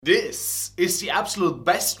This is the absolute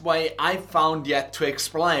best way I've found yet to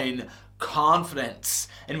explain confidence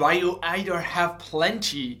and why you either have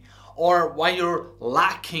plenty or why you're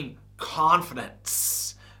lacking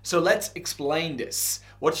confidence. So let's explain this.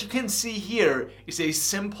 What you can see here is a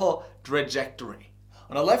simple trajectory.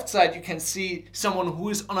 On the left side you can see someone who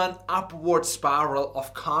is on an upward spiral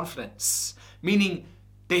of confidence, meaning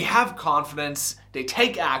they have confidence, they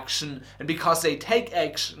take action, and because they take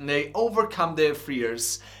action, they overcome their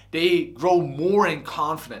fears, they grow more in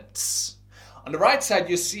confidence. On the right side,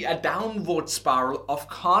 you see a downward spiral of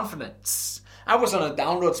confidence. I was on a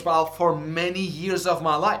downward spiral for many years of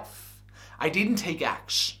my life. I didn't take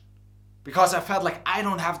action because I felt like I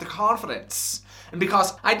don't have the confidence. And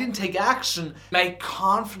because I didn't take action, my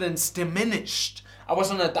confidence diminished. I was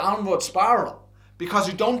on a downward spiral. Because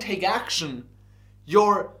you don't take action,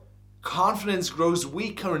 your confidence grows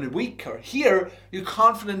weaker and weaker. Here, your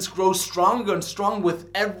confidence grows stronger and stronger with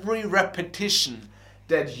every repetition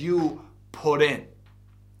that you put in.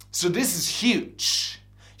 So this is huge.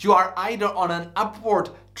 You are either on an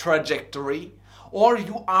upward trajectory or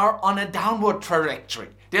you are on a downward trajectory.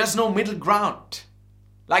 There's no middle ground.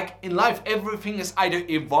 Like in life, everything is either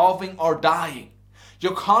evolving or dying.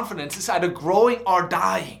 Your confidence is either growing or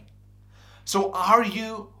dying. So are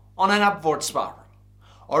you on an upward spiral?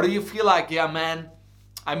 Or do you feel like, yeah man,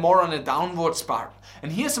 I'm more on a downward spiral?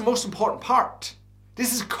 And here's the most important part.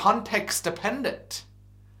 This is context dependent.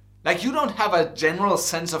 Like you don't have a general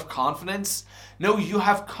sense of confidence. No, you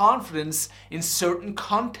have confidence in certain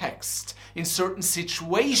contexts, in certain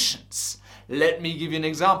situations. Let me give you an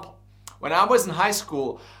example. When I was in high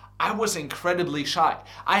school, I was incredibly shy.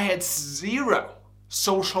 I had zero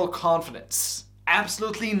social confidence.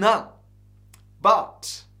 Absolutely none.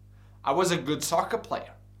 But I was a good soccer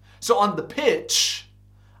player. So on the pitch,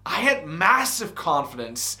 I had massive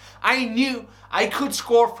confidence. I knew I could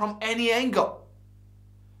score from any angle.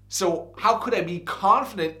 So how could I be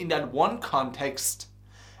confident in that one context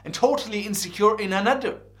and totally insecure in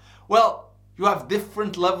another? Well, you have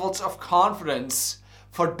different levels of confidence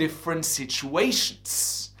for different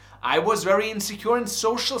situations. I was very insecure in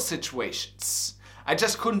social situations. I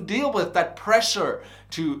just couldn't deal with that pressure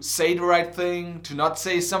to say the right thing, to not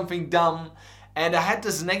say something dumb. And I had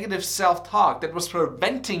this negative self-talk that was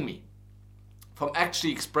preventing me from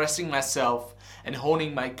actually expressing myself and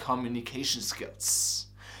honing my communication skills.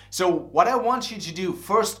 So what I want you to do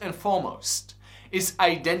first and foremost is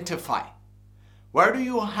identify, where do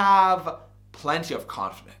you have plenty of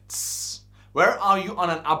confidence? Where are you on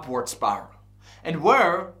an upward spiral? And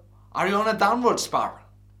where are you on a downward spiral?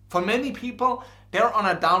 For many people, they're on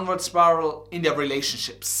a downward spiral in their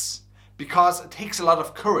relationships because it takes a lot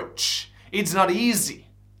of courage. It's not easy.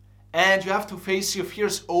 And you have to face your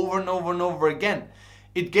fears over and over and over again.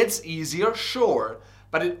 It gets easier, sure,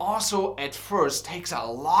 but it also at first takes a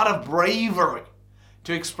lot of bravery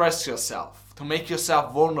to express yourself, to make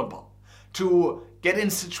yourself vulnerable, to get in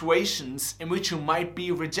situations in which you might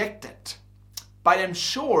be rejected. But I'm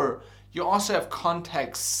sure you also have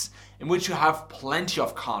contexts in which you have plenty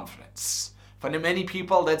of confidence. For many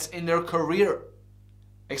people, that's in their career.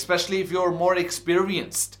 Especially if you're more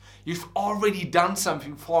experienced. You've already done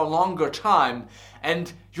something for a longer time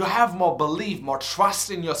and you have more belief, more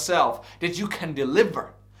trust in yourself that you can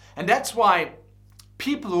deliver. And that's why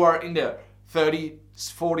people who are in their 30s,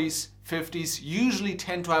 40s, 50s usually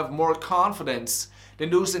tend to have more confidence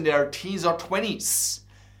than those in their teens or 20s.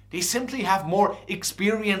 They simply have more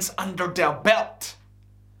experience under their belt,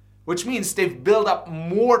 which means they've built up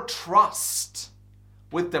more trust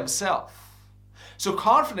with themselves. So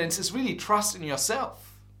confidence is really trust in yourself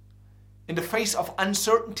in the face of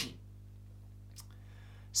uncertainty.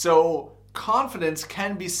 So confidence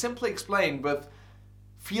can be simply explained with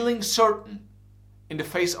feeling certain in the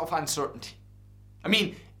face of uncertainty. I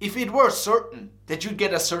mean, if it were certain that you'd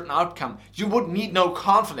get a certain outcome, you would need no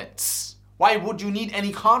confidence. Why would you need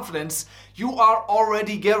any confidence? You are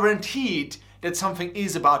already guaranteed that something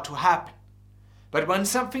is about to happen. But when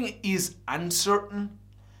something is uncertain,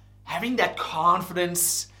 having that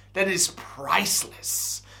confidence, that is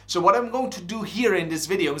priceless. So what I'm going to do here in this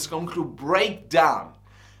video is going to break down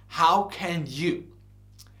how can you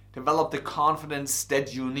develop the confidence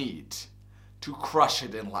that you need to crush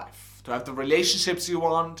it in life, to have the relationships you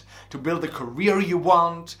want, to build the career you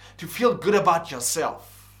want, to feel good about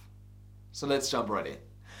yourself. So let's jump right in.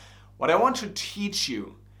 What I want to teach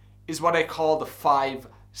you is what I call the 5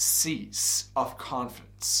 C's of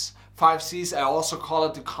confidence. 5 C's, I also call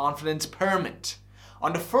it the confidence pyramid.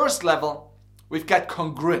 On the first level, we've got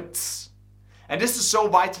congruence. And this is so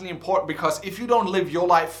vitally important because if you don't live your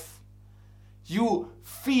life, you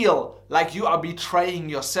feel like you are betraying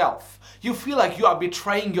yourself. You feel like you are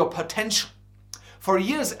betraying your potential. For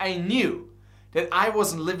years I knew that I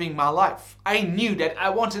wasn't living my life. I knew that I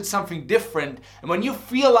wanted something different. And when you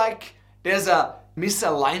feel like there's a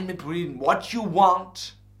misalignment between what you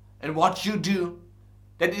want and what you do,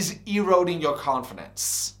 that is eroding your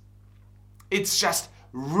confidence. It's just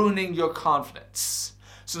ruining your confidence.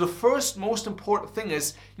 So the first most important thing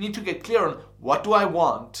is you need to get clear on what do I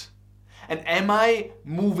want and am I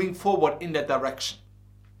moving forward in that direction.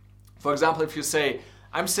 For example, if you say,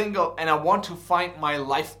 I'm single and I want to find my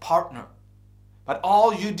life partner, but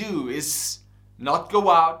all you do is not go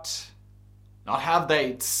out, not have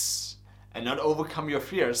dates, and not overcome your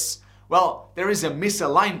fears, well, there is a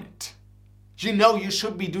misalignment. You know you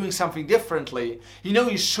should be doing something differently. You know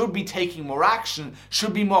you should be taking more action,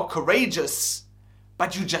 should be more courageous,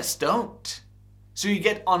 but you just don't. So you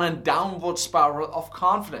get on a downward spiral of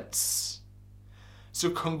confidence. So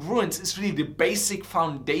congruence is really the basic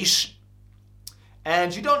foundation.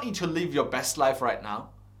 And you don't need to live your best life right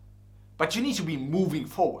now, but you need to be moving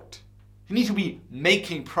forward. You need to be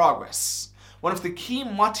making progress. One of the key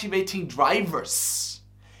motivating drivers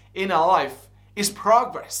in our life is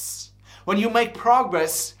progress. When you make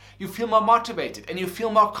progress, you feel more motivated and you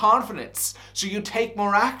feel more confidence, so you take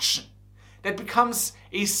more action. That becomes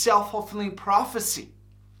a self-fulfilling prophecy.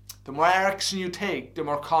 The more action you take, the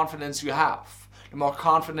more confidence you have. The more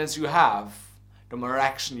confidence you have, the more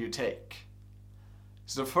action you take.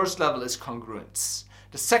 So the first level is congruence.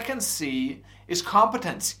 The second C is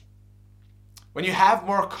competency. When you have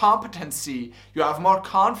more competency, you have more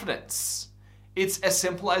confidence. It's as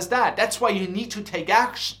simple as that. That's why you need to take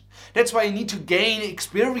action. That's why you need to gain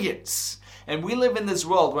experience. And we live in this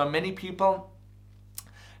world where many people,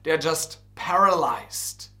 they're just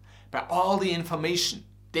paralyzed by all the information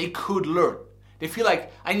they could learn. They feel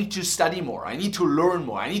like, I need to study more, I need to learn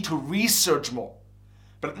more, I need to research more.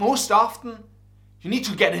 But most often, you need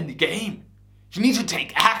to get in the game. You need to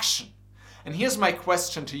take action. And here's my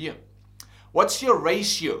question to you. What's your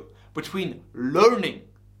ratio between learning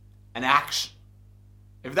and action?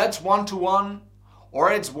 If that's 1-to-1,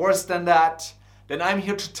 or it's worse than that, then I'm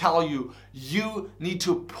here to tell you, you need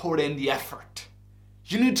to put in the effort.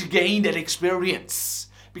 You need to gain that experience.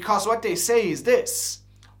 Because what they say is this: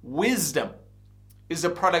 wisdom is a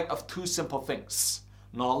product of two simple things.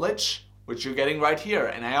 Knowledge, which you're getting right here,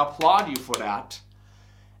 and I applaud you for that,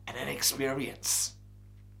 and an experience.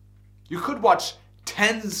 You could watch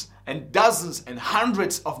tens and dozens and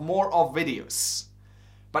hundreds of more of videos,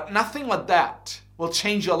 but nothing like that will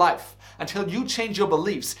change your life until you change your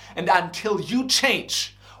beliefs and until you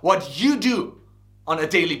change what you do on a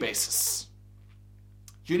daily basis.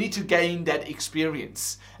 You need to gain that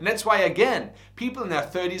experience. And that's why, again, people in their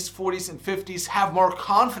 30s, 40s, and 50s have more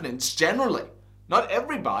confidence generally. Not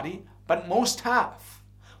everybody, but most have.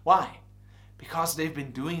 Why? Because they've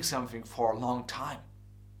been doing something for a long time.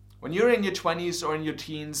 When you're in your 20s or in your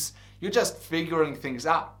teens, you're just figuring things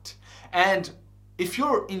out. And if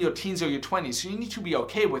you're in your teens or your 20s, you need to be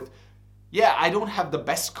okay with, yeah, I don't have the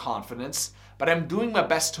best confidence, but I'm doing my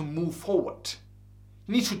best to move forward.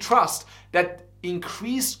 You need to trust that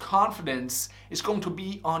increased confidence is going to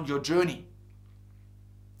be on your journey.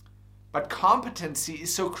 But competency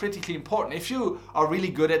is so critically important. If you are really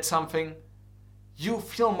good at something, you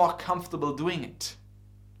feel more comfortable doing it.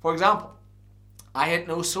 For example, I had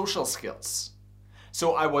no social skills.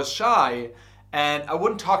 So I was shy and I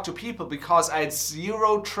wouldn't talk to people because I had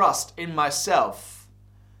zero trust in myself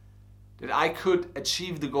that I could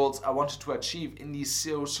achieve the goals I wanted to achieve in these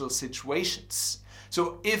social situations.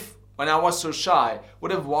 So if, when I was so shy,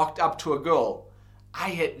 would have walked up to a girl, I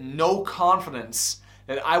had no confidence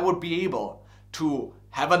that I would be able to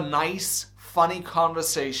have a nice, funny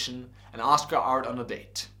conversation and ask her out on a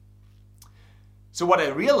date. So what I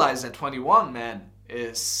realized at 21, man,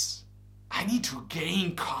 is I need to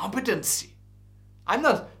gain competency. I'm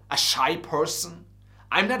not a shy person.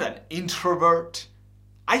 I'm not an introvert.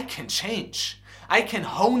 I can change. I can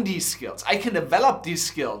hone these skills. I can develop these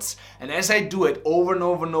skills. And as I do it over and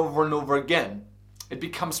over and over and over again, it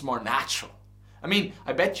becomes more natural. I mean,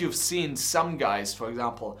 I bet you've seen some guys, for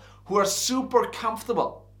example, who are super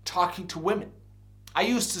comfortable talking to women. I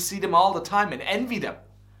used to see them all the time and envy them.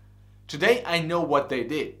 Today I know what they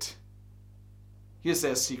did. Here's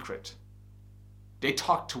their secret. They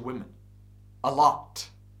talked to women a lot.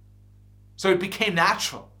 So it became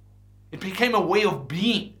natural. It became a way of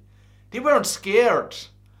being. They weren't scared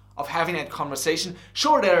of having that conversation.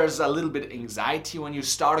 Sure, there's a little bit of anxiety when you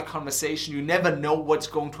start a conversation. You never know what's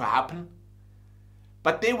going to happen.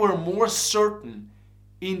 But they were more certain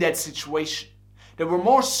in that situation. They were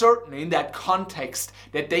more certain in that context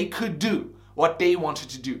that they could do what they wanted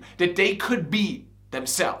to do, that they could be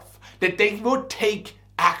themselves, that they would take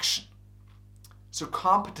action. So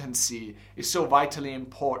competency is so vitally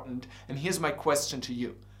important. And here's my question to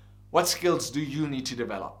you. What skills do you need to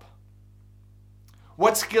develop?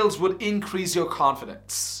 What skills would increase your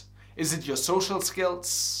confidence? Is it your social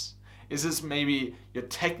skills? Is this maybe your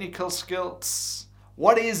technical skills?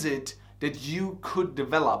 What is it that you could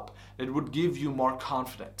develop that would give you more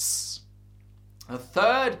confidence? The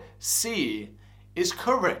third C is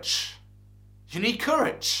courage. You need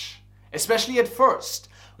courage, especially at first.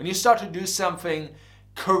 When you start to do something,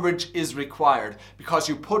 courage is required because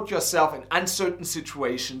you put yourself in uncertain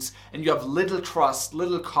situations and you have little trust,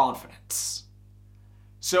 little confidence.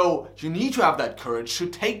 So you need to have that courage to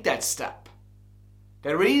take that step.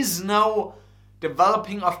 There is no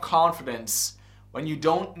developing of confidence when you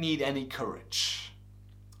don't need any courage.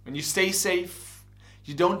 When you stay safe,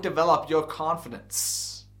 you don't develop your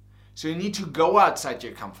confidence. So you need to go outside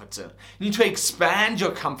your comfort zone. You need to expand your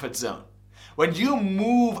comfort zone. When you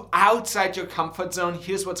move outside your comfort zone,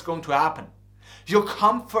 here's what's going to happen. Your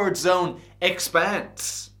comfort zone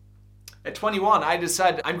expands. At 21, I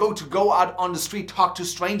decided I'm going to go out on the street, talk to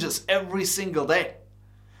strangers every single day.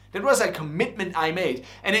 That was a commitment I made,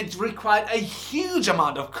 and it required a huge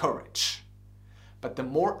amount of courage. But the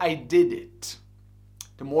more I did it,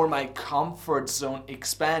 the more my comfort zone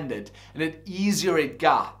expanded, and the easier it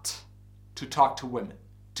got to talk to women,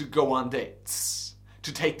 to go on dates,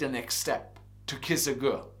 to take the next step, to kiss a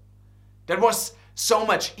girl. That was so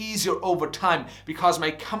much easier over time because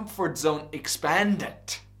my comfort zone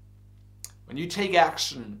expanded. When you take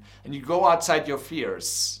action and you go outside your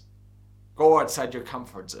fears, go outside your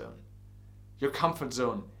comfort zone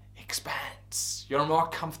expands. You're more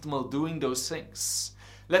comfortable doing those things.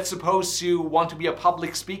 Let's suppose you want to be a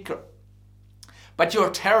public speaker, but you're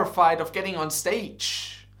terrified of getting on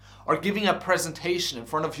stage or giving a presentation in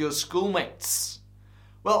front of your schoolmates.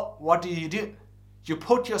 Well, what do? You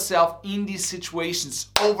put yourself in these situations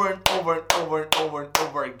over and over and over and over and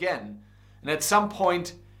over again. And at some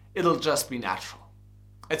point, it'll just be natural.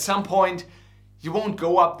 At some point, you won't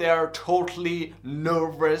go up there totally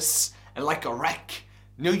nervous and like a wreck.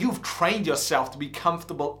 No, you've trained yourself to be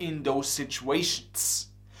comfortable in those situations.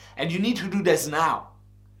 And you need to do this now.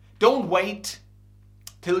 Don't wait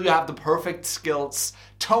till you have the perfect skills.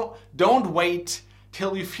 Don't wait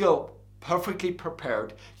till you feel perfectly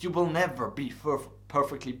prepared. You will never be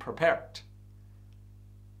perfectly prepared.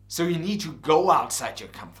 So you need to go outside your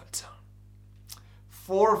comfort zone.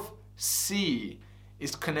 Fourth C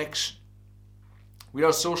is connection. We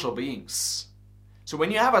are social beings. So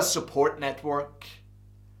when you have a support network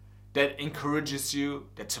that encourages you,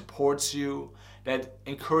 that supports you, that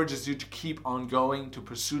encourages you to keep on going, to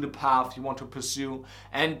pursue the path you want to pursue,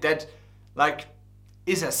 and that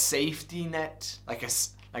is a safety net, like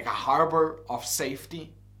a harbor of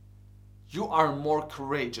safety, you are more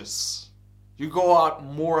courageous. You go out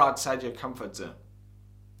more outside your comfort zone.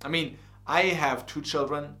 I mean, I have 2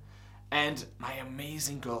 children and my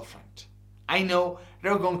amazing girlfriend. I know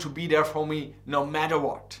they're going to be there for me no matter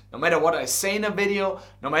what. No matter what I say in a video,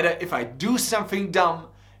 no matter if I do something dumb,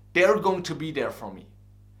 they're going to be there for me.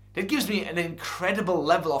 That gives me an incredible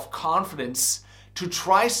level of confidence to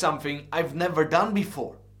try something I've never done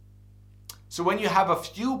before. So when you have a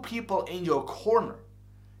few people in your corner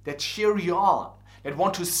that cheer you on, that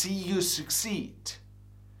want to see you succeed,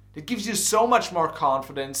 that gives you so much more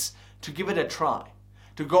confidence to give it a try,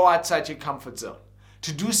 to go outside your comfort zone,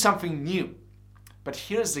 to do something new. But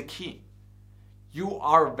here's the key. You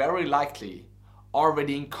are very likely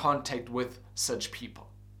already in contact with such people.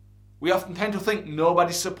 We often tend to think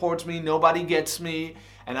nobody supports me, nobody gets me,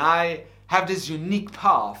 and I have this unique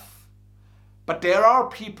path. But there are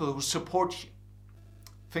people who support you.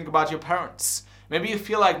 Think about your parents. Maybe you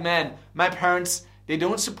feel like, man, my parents, they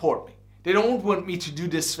don't support me. They don't want me to do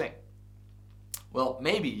this thing. Well,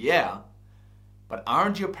 maybe, yeah. But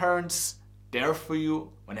aren't your parents there for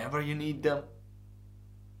you whenever you need them?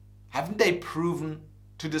 Haven't they proven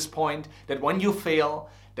to this point that when you fail,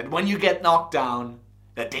 that when you get knocked down,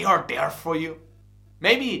 that they are there for you?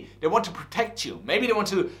 Maybe they want to protect you. Maybe they want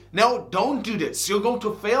to, no, don't do this. You're going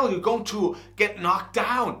to fail. You're going to get knocked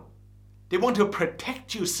down. They want to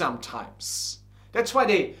protect you sometimes. That's why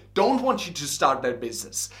they don't want you to start their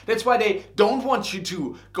business. That's why they don't want you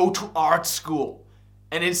to go to art school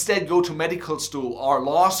and instead go to medical school or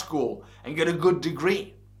law school and get a good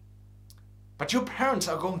degree. But your parents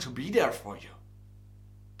are going to be there for you.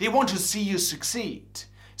 They want to see you succeed.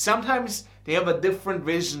 Sometimes they have a different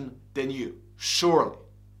vision than you, surely.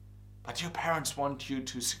 But your parents want you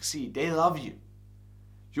to succeed. They love you.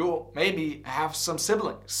 You maybe have some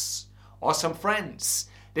siblings or some friends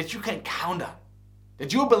that you can count on,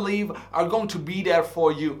 that you believe are going to be there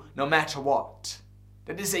for you no matter what.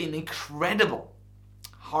 That is an incredible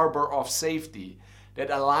harbor of safety that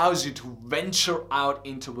allows you to venture out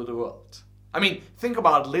into the world. I mean, think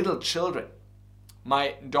about little children.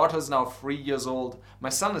 My daughter is now 3 years old. My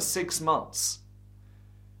son is 6 months.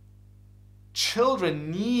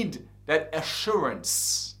 Children need that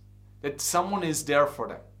assurance that someone is there for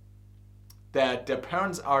them, that their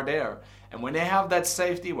parents are there. And when they have that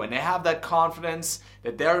safety, when they have that confidence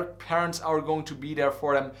that their parents are going to be there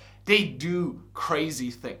for them, they do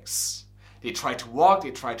crazy things. They try to walk,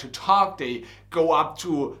 they try to talk, they go up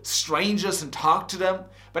to strangers and talk to them.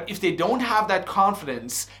 But if they don't have that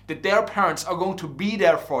confidence that their parents are going to be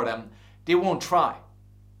there for them, they won't try.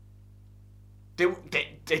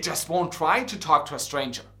 They just won't try to talk to a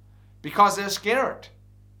stranger because they're scared.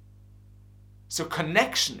 So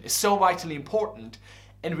connection is so vitally important,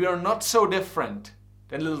 and we are not so different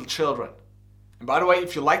than little children. And by the way,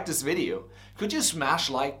 if you like this video, could you smash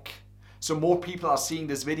like so more people are seeing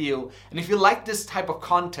this video? And if you like this type of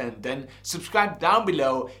content, then subscribe down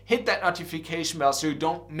below, hit that notification bell so you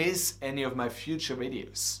don't miss any of my future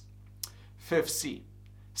videos. 5th C,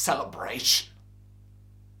 celebration.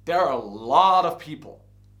 There are a lot of people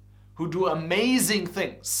who do amazing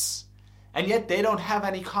things, and yet they don't have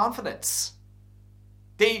any confidence.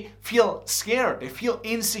 They feel scared, they feel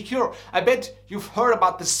insecure. I bet you've heard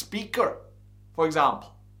about the speaker, for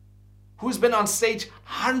example, who's been on stage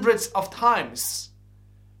hundreds of times,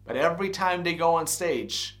 but every time they go on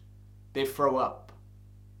stage, they throw up.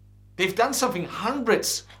 They've done something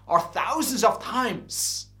hundreds or thousands of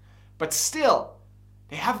times, but still,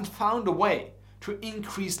 they haven't found a way to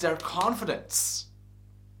increase their confidence.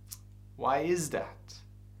 Why is that?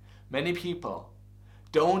 Many people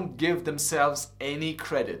don't give themselves any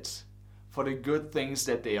credit for the good things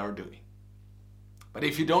that they are doing. But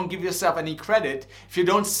if you don't give yourself any credit, if you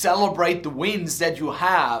don't celebrate the wins that you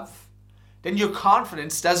have, then your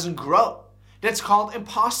confidence doesn't grow. That's called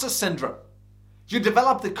imposter syndrome. You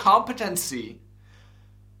develop the competency,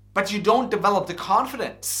 but you don't develop the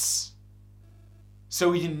confidence.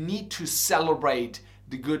 So you need to celebrate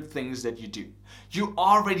the good things that you do. You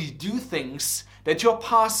already do things that your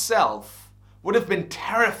past self would have been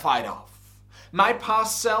terrified of. My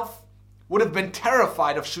past self would have been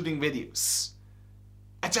terrified of shooting videos.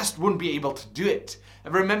 I just wouldn't be able to do it. I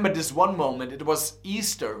remember this one moment, it was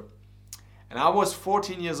Easter, and I was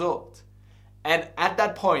 14 years old. And at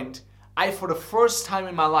that point, I, for the first time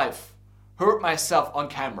in my life, heard myself on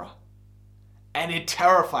camera. And it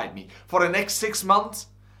terrified me. For the next 6 months,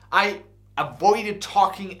 I avoided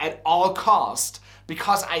talking at all costs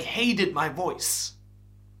because I hated my voice.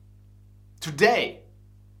 Today,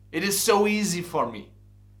 it is so easy for me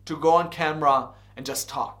to go on camera and just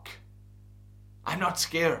talk. I'm not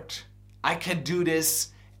scared. I can do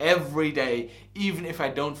this every day, even if I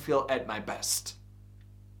don't feel at my best.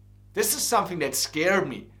 This is something that scared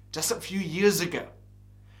me just a few years ago.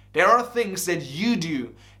 There are things that you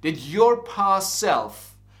do that your past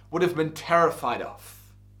self would have been terrified of.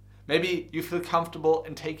 Maybe you feel comfortable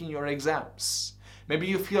in taking your exams. Maybe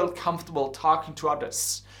you feel comfortable talking to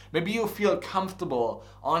others. Maybe you feel comfortable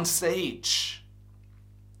on stage.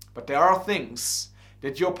 But there are things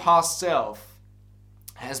that your past self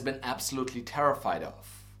has been absolutely terrified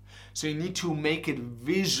of. So you need to make it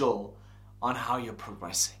visual on how you're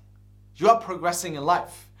progressing. You are progressing in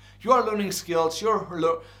life. You are learning skills.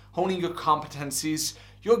 You're honing your competencies.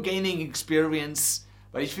 You're gaining experience.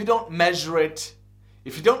 But if you don't measure it,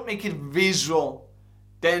 if you don't make it visual,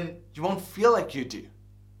 then you won't feel like you do.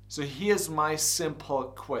 So here's my simple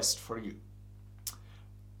quest for you.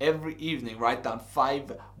 Every evening, write down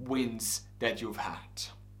 5 wins that you've had.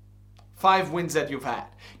 5 wins that you've had.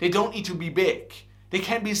 They don't need to be big. They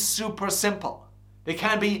can be super simple. They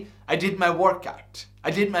can be, I did my workout.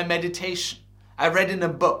 I did my meditation. I read in a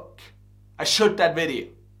book. I shot that video.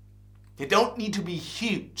 They don't need to be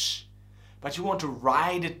huge, but you want to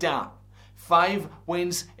write it down. 5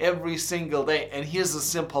 wins every single day. And here's a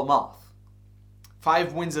simple math.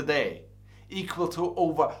 5 wins a day equal to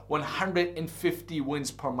over 150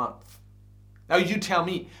 wins per month. Now you tell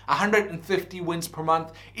me, 150 wins per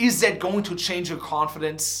month, is that going to change your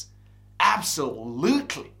confidence?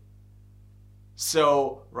 Absolutely.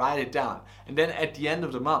 So write it down. And then at the end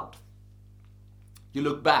of the month, you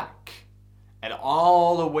look back at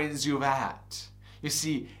all the wins you've had. You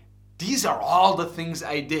see, these are all the things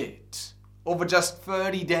I did over just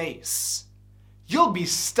 30 days. You'll be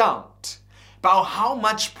stunned about how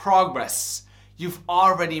much progress you've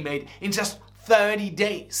already made in just 30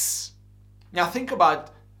 days. Now think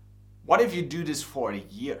about What if you do this for a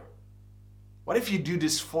year? What if you do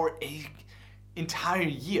this for an entire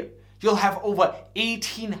year? You'll have over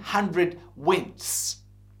 1,800 wins.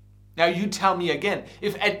 Now you tell me again,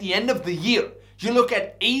 if at the end of the year you look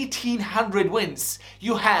at 1,800 wins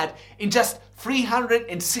you had in just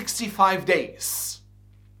 365 days,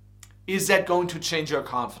 is that going to change your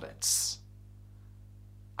confidence?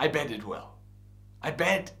 I bet it will. I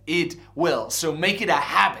bet it will. So make it a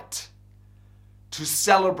habit to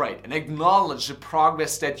celebrate and acknowledge the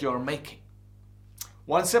progress that you're making.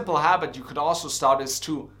 One simple habit you could also start is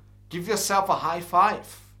to give yourself a high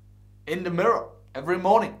five in the mirror every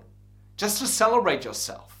morning, just to celebrate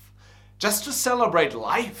yourself, just to celebrate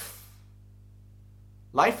life.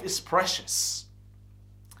 Life is precious.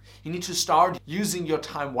 You need to start using your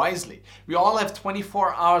time wisely. We all have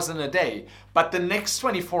 24 hours in a day, but the next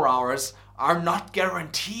 24 hours are not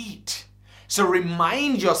guaranteed. So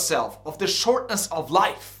remind yourself of the shortness of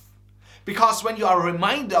life. Because when you are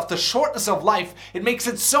reminded of the shortness of life, it makes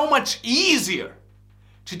it so much easier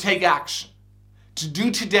to take action, to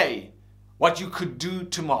do today what you could do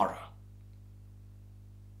tomorrow.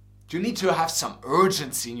 You need to have some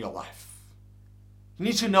urgency in your life. You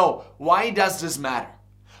need to know, why does this matter?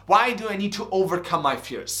 Why do I need to overcome my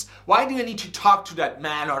fears? Why do I need to talk to that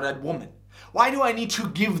man or that woman? Why do I need to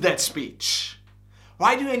give that speech?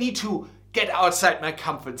 Why do I need to get outside my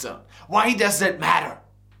comfort zone? Why does that matter?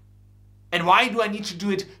 And why do I need to do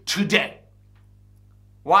it today?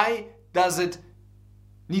 Why does it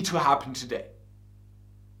need to happen today?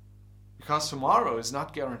 Because tomorrow is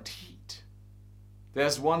not guaranteed.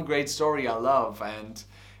 There's one great story I love, and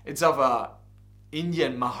it's of a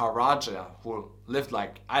Indian Maharaja who lived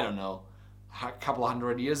a couple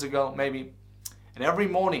hundred years ago maybe. And every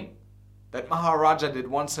morning that Maharaja did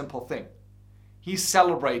one simple thing. He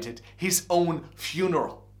celebrated his own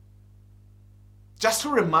funeral. Just to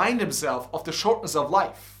remind himself of the shortness of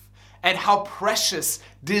life and how precious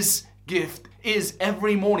this gift is.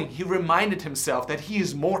 Every morning he reminded himself that he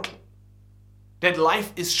is mortal, that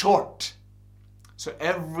life is short. So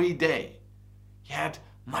every day he had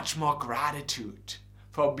much more gratitude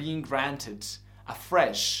for being granted a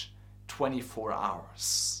fresh 24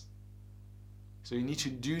 hours. So you need to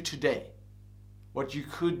do today what you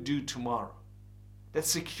could do tomorrow.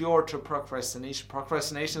 That's the cure to procrastination.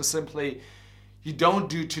 Procrastination is simply you don't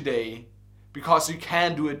do today because you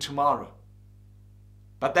can do it tomorrow.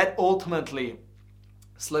 But that ultimately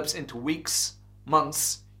slips into weeks,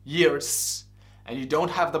 months, years, and you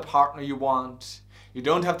don't have the partner you want, you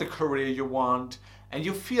don't have the career you want, and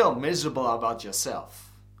you feel miserable about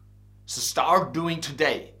yourself. So start doing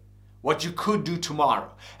today what you could do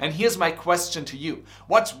tomorrow. And here's my question to you.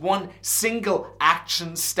 What's one single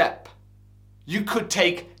action step you could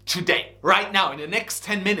take today, right now, in the next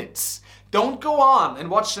 10 minutes? Don't go on and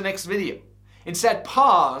watch the next video. Instead,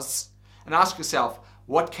 pause and ask yourself,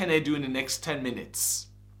 what can I do in the next 10 minutes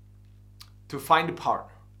to find a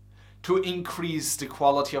partner, to increase the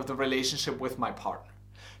quality of the relationship with my partner,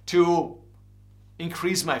 to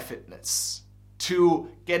increase my fitness, to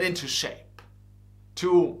get into shape,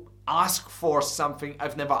 to ask for something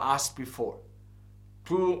I've never asked before,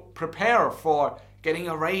 to prepare for getting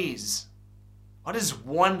a raise? What is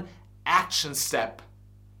one action step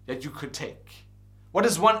that you could take? What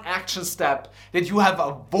is one action step that you have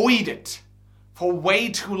avoided for way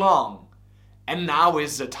too long, and now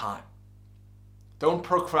is the time? Don't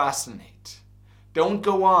procrastinate. Don't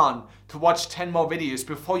go on to watch 10 more videos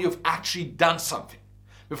before you've actually done something,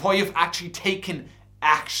 before you've actually taken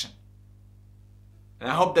action. And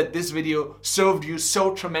I hope that this video served you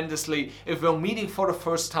so tremendously. If we're meeting for the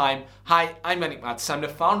first time, hi, I'm Yannick Matz. I'm the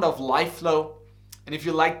founder of LifeFlow. And if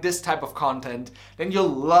you like this type of content, then you'll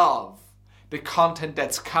love the content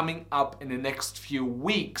that's coming up in the next few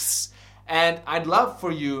weeks. And I'd love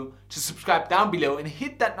for you to subscribe down below and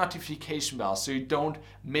hit that notification bell so you don't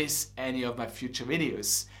miss any of my future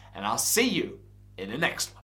videos. And I'll see you in the next one.